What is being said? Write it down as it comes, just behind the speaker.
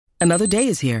Another day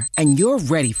is here, and you're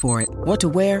ready for it. What to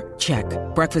wear? Check.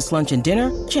 Breakfast, lunch, and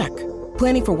dinner? Check.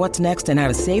 Planning for what's next and how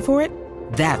to save for it?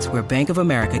 That's where Bank of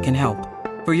America can help.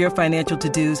 For your financial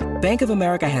to-dos, Bank of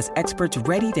America has experts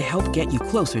ready to help get you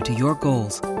closer to your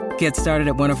goals. Get started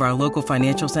at one of our local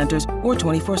financial centers or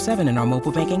 24/7 in our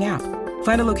mobile banking app.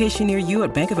 Find a location near you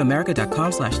at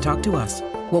bankofamerica.com/talktous.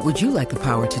 What would you like the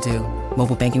power to do?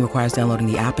 Mobile banking requires downloading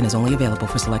the app and is only available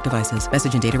for select devices.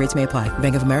 Message and data rates may apply.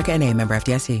 Bank of America N.A., member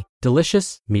FDIC.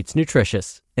 Delicious meets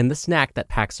nutritious in the snack that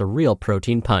packs a real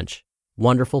protein punch.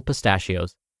 Wonderful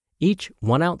Pistachios. Each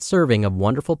 1 ounce serving of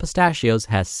Wonderful Pistachios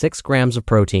has 6 grams of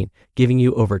protein, giving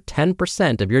you over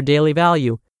 10% of your daily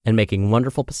value and making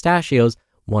Wonderful Pistachios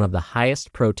one of the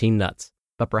highest protein nuts.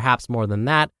 But perhaps more than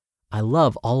that, I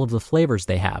love all of the flavors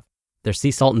they have. Their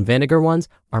sea salt and vinegar ones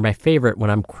are my favorite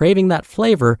when I'm craving that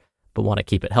flavor but want to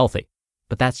keep it healthy.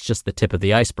 But that's just the tip of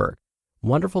the iceberg.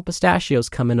 Wonderful Pistachios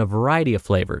come in a variety of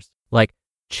flavors, like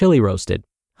chili roasted,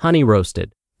 honey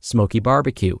roasted, smoky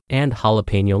barbecue, and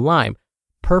jalapeno lime,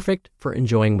 perfect for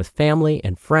enjoying with family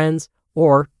and friends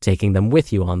or taking them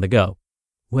with you on the go.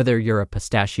 Whether you're a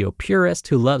pistachio purist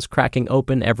who loves cracking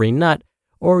open every nut,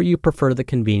 or you prefer the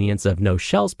convenience of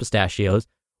no-shells pistachios,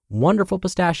 Wonderful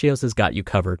Pistachios has got you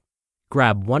covered.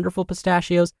 Grab Wonderful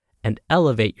Pistachios and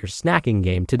elevate your snacking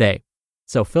game today.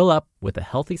 So fill up with a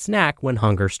healthy snack when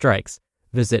hunger strikes.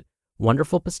 Visit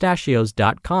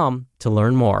wonderfulpistachios.com to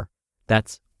learn more.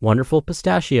 That's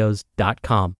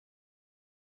wonderfulpistachios.com.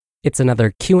 It's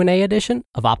another Q&A edition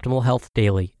of Optimal Health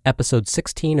Daily, episode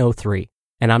 1603,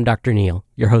 and I'm Dr. Neil,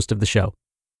 your host of the show.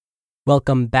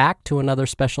 Welcome back to another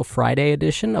special Friday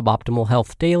edition of Optimal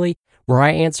Health Daily, where I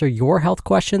answer your health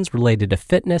questions related to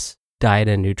fitness, diet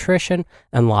and nutrition,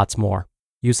 and lots more.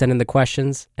 You send in the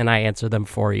questions, and I answer them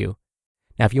for you.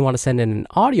 Now, if you want to send in an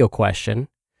audio question,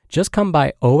 just come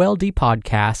by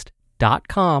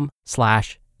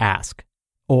oldpodcast.com/ask,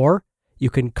 or you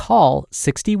can call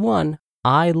 61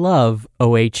 I love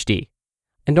OHD.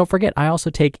 And don't forget, I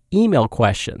also take email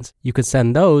questions. You can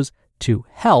send those to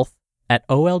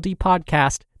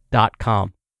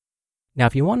health@oldpodcast.com. Now,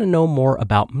 if you want to know more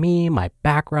about me, my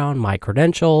background, my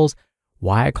credentials,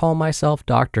 why I call myself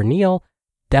Dr. Neil,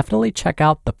 definitely check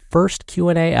out the first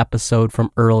Q&A episode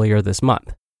from earlier this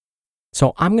month.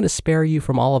 So I'm going to spare you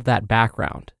from all of that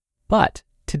background. But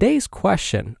today's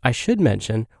question, I should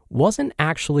mention, wasn't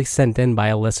actually sent in by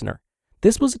a listener.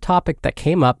 This was a topic that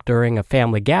came up during a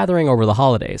family gathering over the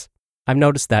holidays. I've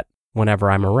noticed that whenever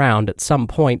I'm around, at some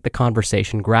point the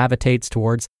conversation gravitates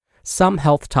towards some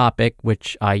health topic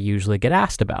which I usually get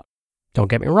asked about. Don't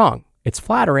get me wrong, it's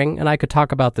flattering and I could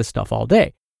talk about this stuff all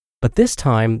day. But this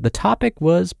time, the topic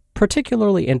was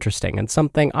particularly interesting and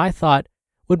something I thought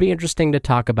would be interesting to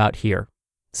talk about here.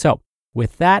 So,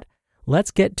 with that, let's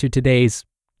get to today's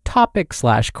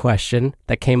topic/question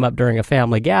that came up during a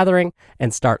family gathering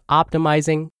and start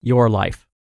optimizing your life.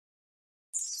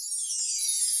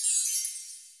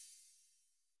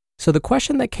 So the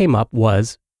question that came up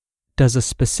was, does a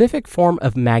specific form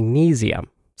of magnesium,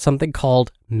 something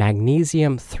called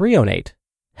magnesium threonate,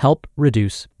 help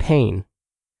reduce pain?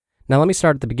 Now let me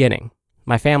start at the beginning.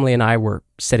 My family and I were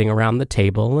sitting around the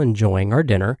table enjoying our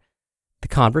dinner. The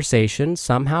conversation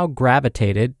somehow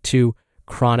gravitated to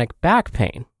chronic back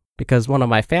pain because one of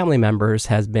my family members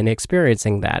has been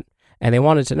experiencing that, and they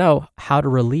wanted to know how to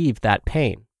relieve that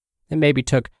pain. It maybe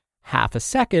took half a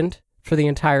second for the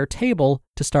entire table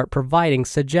to start providing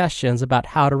suggestions about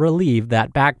how to relieve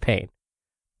that back pain.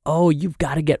 Oh, you've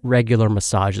got to get regular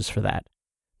massages for that.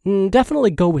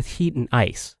 Definitely go with heat and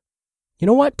ice. You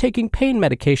know what? Taking pain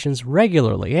medications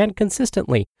regularly and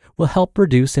consistently will help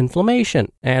reduce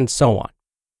inflammation, and so on.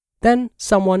 Then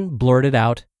someone blurted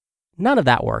out, none of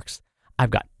that works. I've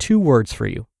got 2 words for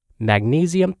you,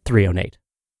 magnesium threonate.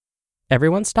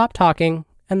 Everyone stopped talking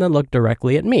and then looked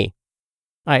directly at me.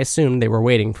 I assumed they were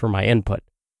waiting for my input.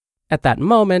 At that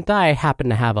moment, I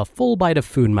happened to have a full bite of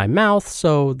food in my mouth,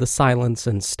 so the silence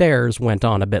and stares went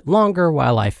on a bit longer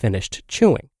while I finished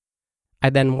chewing. I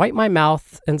then wiped my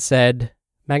mouth and said,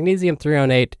 magnesium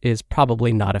threonate is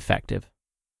probably not effective.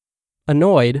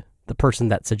 Annoyed, the person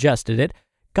that suggested it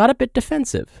got a bit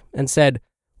defensive and said,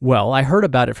 well, I heard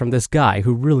about it from this guy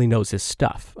who really knows his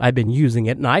stuff. I've been using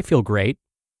it and I feel great.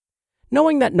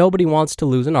 Knowing that nobody wants to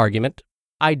lose an argument,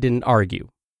 I didn't argue,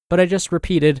 but I just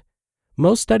repeated,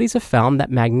 most studies have found that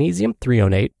magnesium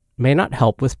threonate may not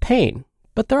help with pain,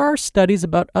 but there are studies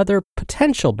about other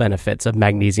potential benefits of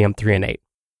magnesium threonate.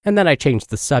 And then I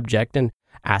changed the subject and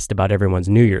asked about everyone's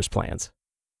New Year's plans.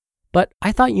 But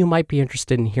I thought you might be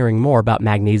interested in hearing more about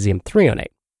magnesium threonate.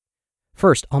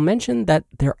 First, I'll mention that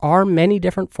there are many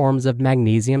different forms of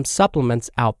magnesium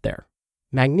supplements out there.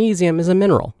 Magnesium is a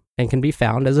mineral and can be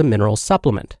found as a mineral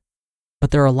supplement.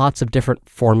 But there are lots of different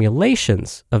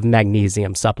formulations of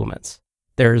magnesium supplements.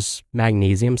 There's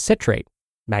magnesium citrate,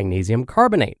 magnesium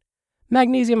carbonate,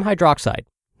 magnesium hydroxide,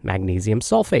 magnesium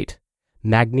sulfate,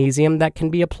 magnesium that can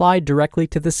be applied directly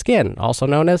to the skin, also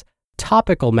known as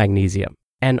topical magnesium,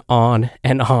 and on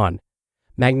and on.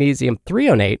 Magnesium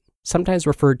threonate, sometimes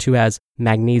referred to as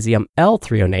magnesium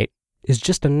L-threonate, is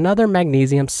just another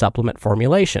magnesium supplement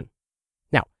formulation.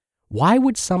 Now, why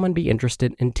would someone be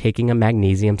interested in taking a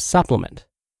magnesium supplement?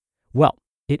 Well,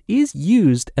 it is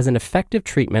used as an effective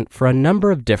treatment for a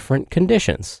number of different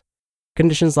conditions.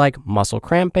 Conditions like muscle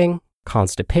cramping,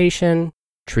 constipation,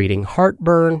 treating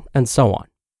heartburn, and so on.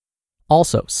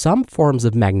 Also, some forms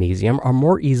of magnesium are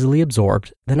more easily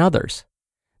absorbed than others.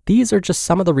 These are just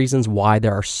some of the reasons why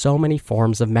there are so many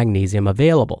forms of magnesium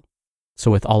available.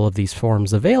 So with all of these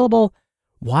forms available,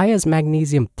 why is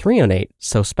magnesium threonate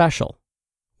so special?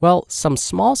 Well, some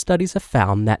small studies have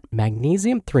found that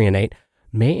magnesium threonate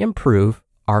may improve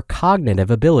our cognitive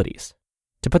abilities.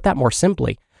 To put that more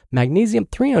simply, magnesium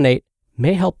threonate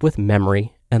may help with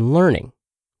memory and learning.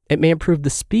 It may improve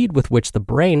the speed with which the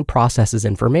brain processes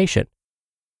information.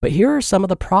 But here are some of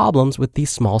the problems with these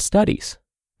small studies.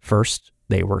 First,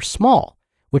 they were small,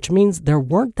 which means there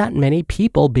weren't that many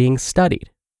people being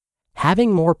studied.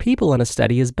 Having more people in a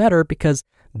study is better because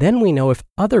then we know if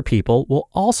other people will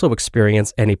also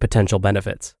experience any potential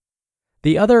benefits.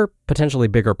 The other potentially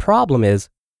bigger problem is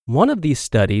one of these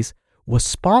studies was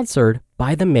sponsored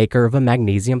by the maker of a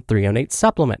magnesium threonate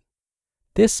supplement.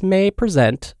 This may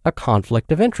present a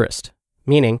conflict of interest,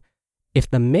 meaning if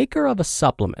the maker of a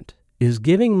supplement is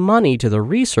giving money to the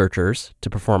researchers to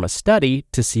perform a study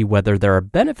to see whether there are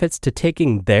benefits to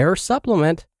taking their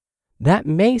supplement, that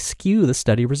may skew the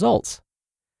study results.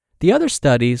 The other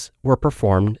studies were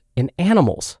performed in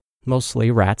animals,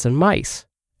 mostly rats and mice.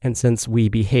 And since we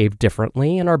behave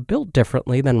differently and are built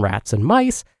differently than rats and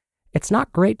mice, it's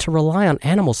not great to rely on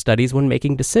animal studies when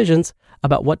making decisions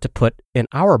about what to put in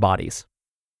our bodies.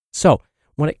 So,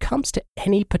 when it comes to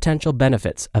any potential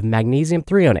benefits of magnesium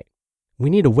threonate, we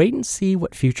need to wait and see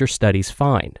what future studies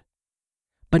find.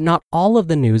 But not all of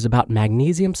the news about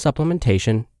magnesium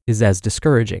supplementation is as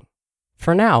discouraging.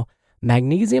 For now,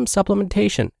 magnesium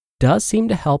supplementation does seem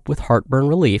to help with heartburn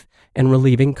relief and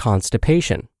relieving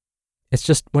constipation. It's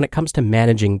just when it comes to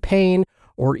managing pain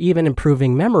or even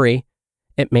improving memory,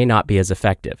 it may not be as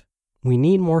effective. We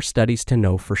need more studies to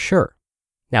know for sure.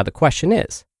 Now the question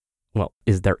is, well,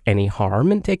 is there any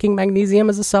harm in taking magnesium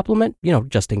as a supplement,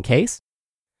 just in case?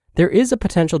 There is a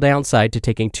potential downside to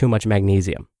taking too much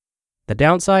magnesium. The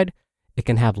downside, it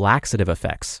can have laxative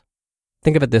effects.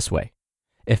 Think of it this way.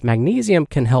 If magnesium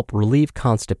can help relieve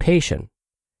constipation,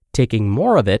 taking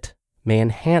more of it may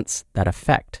enhance that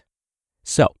effect.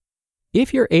 So,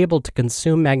 if you're able to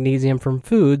consume magnesium from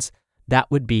foods, that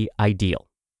would be ideal.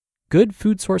 Good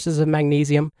food sources of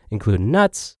magnesium include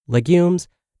nuts, legumes,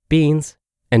 beans,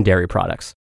 and dairy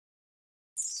products.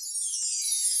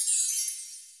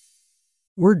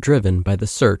 We're driven by the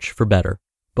search for better,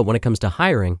 but when it comes to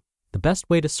hiring, the best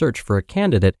way to search for a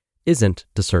candidate isn't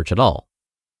to search at all.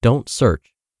 Don't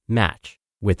search, match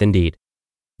with Indeed.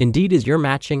 Indeed is your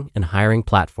matching and hiring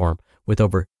platform with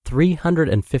over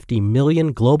 350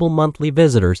 million global monthly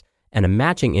visitors and a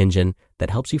matching engine that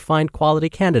helps you find quality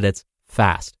candidates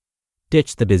fast.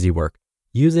 Ditch the busy work.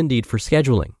 Use Indeed for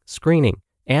scheduling, screening,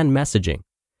 and messaging.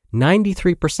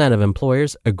 93% of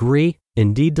employers agree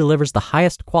Indeed delivers the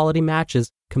highest quality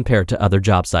matches compared to other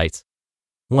job sites.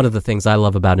 One of the things I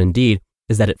love about Indeed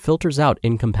is that it filters out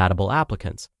incompatible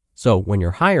applicants. So when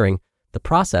you're hiring, the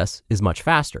process is much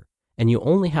faster, and you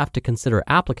only have to consider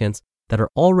applicants that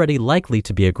are already likely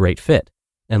to be a great fit.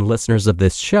 And listeners of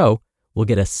this show will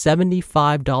get a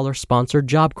 $75 sponsored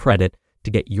job credit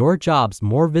to get your jobs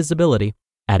more visibility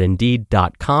at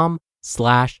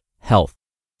Indeed.com/health.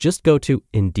 Just go to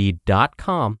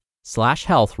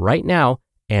Indeed.com/health right now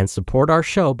and support our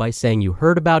show by saying you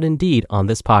heard about Indeed on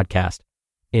this podcast.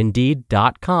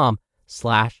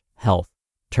 Indeed.com/health.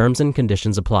 Terms and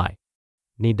conditions apply.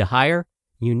 Need to hire?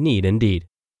 You need Indeed.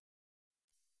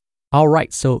 All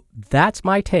right, so that's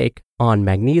my take on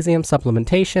magnesium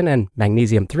supplementation and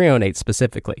magnesium threonate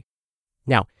specifically.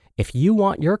 Now, if you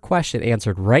want your question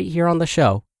answered right here on the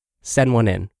show, send one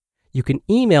in. You can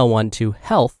email one to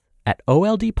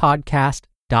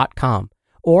health@oldpodcast.com.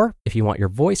 Or if you want your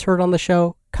voice heard on the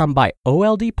show, come by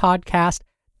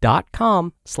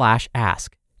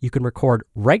oldpodcast.com/ask. You can record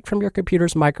right from your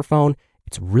computer's microphone.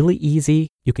 It's really easy.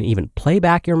 You can even play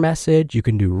back your message. You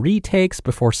can do retakes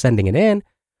before sending it in.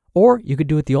 Or you could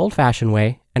do it the old-fashioned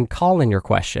way and call in your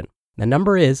question. The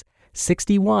number is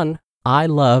 61 I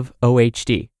love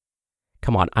OHD.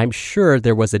 Come on, I'm sure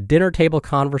there was a dinner table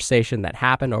conversation that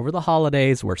happened over the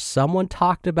holidays where someone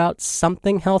talked about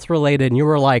something health related and you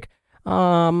were like,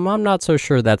 I'm not so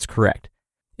sure that's correct.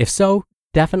 If so,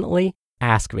 definitely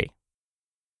ask me.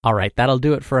 All right, that'll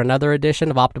do it for another edition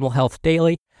of Optimal Health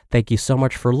Daily. Thank you so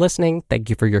much for listening. Thank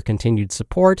you for your continued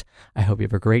support. I hope you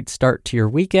have a great start to your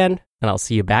weekend, and I'll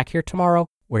see you back here tomorrow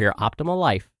where your optimal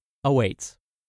life awaits.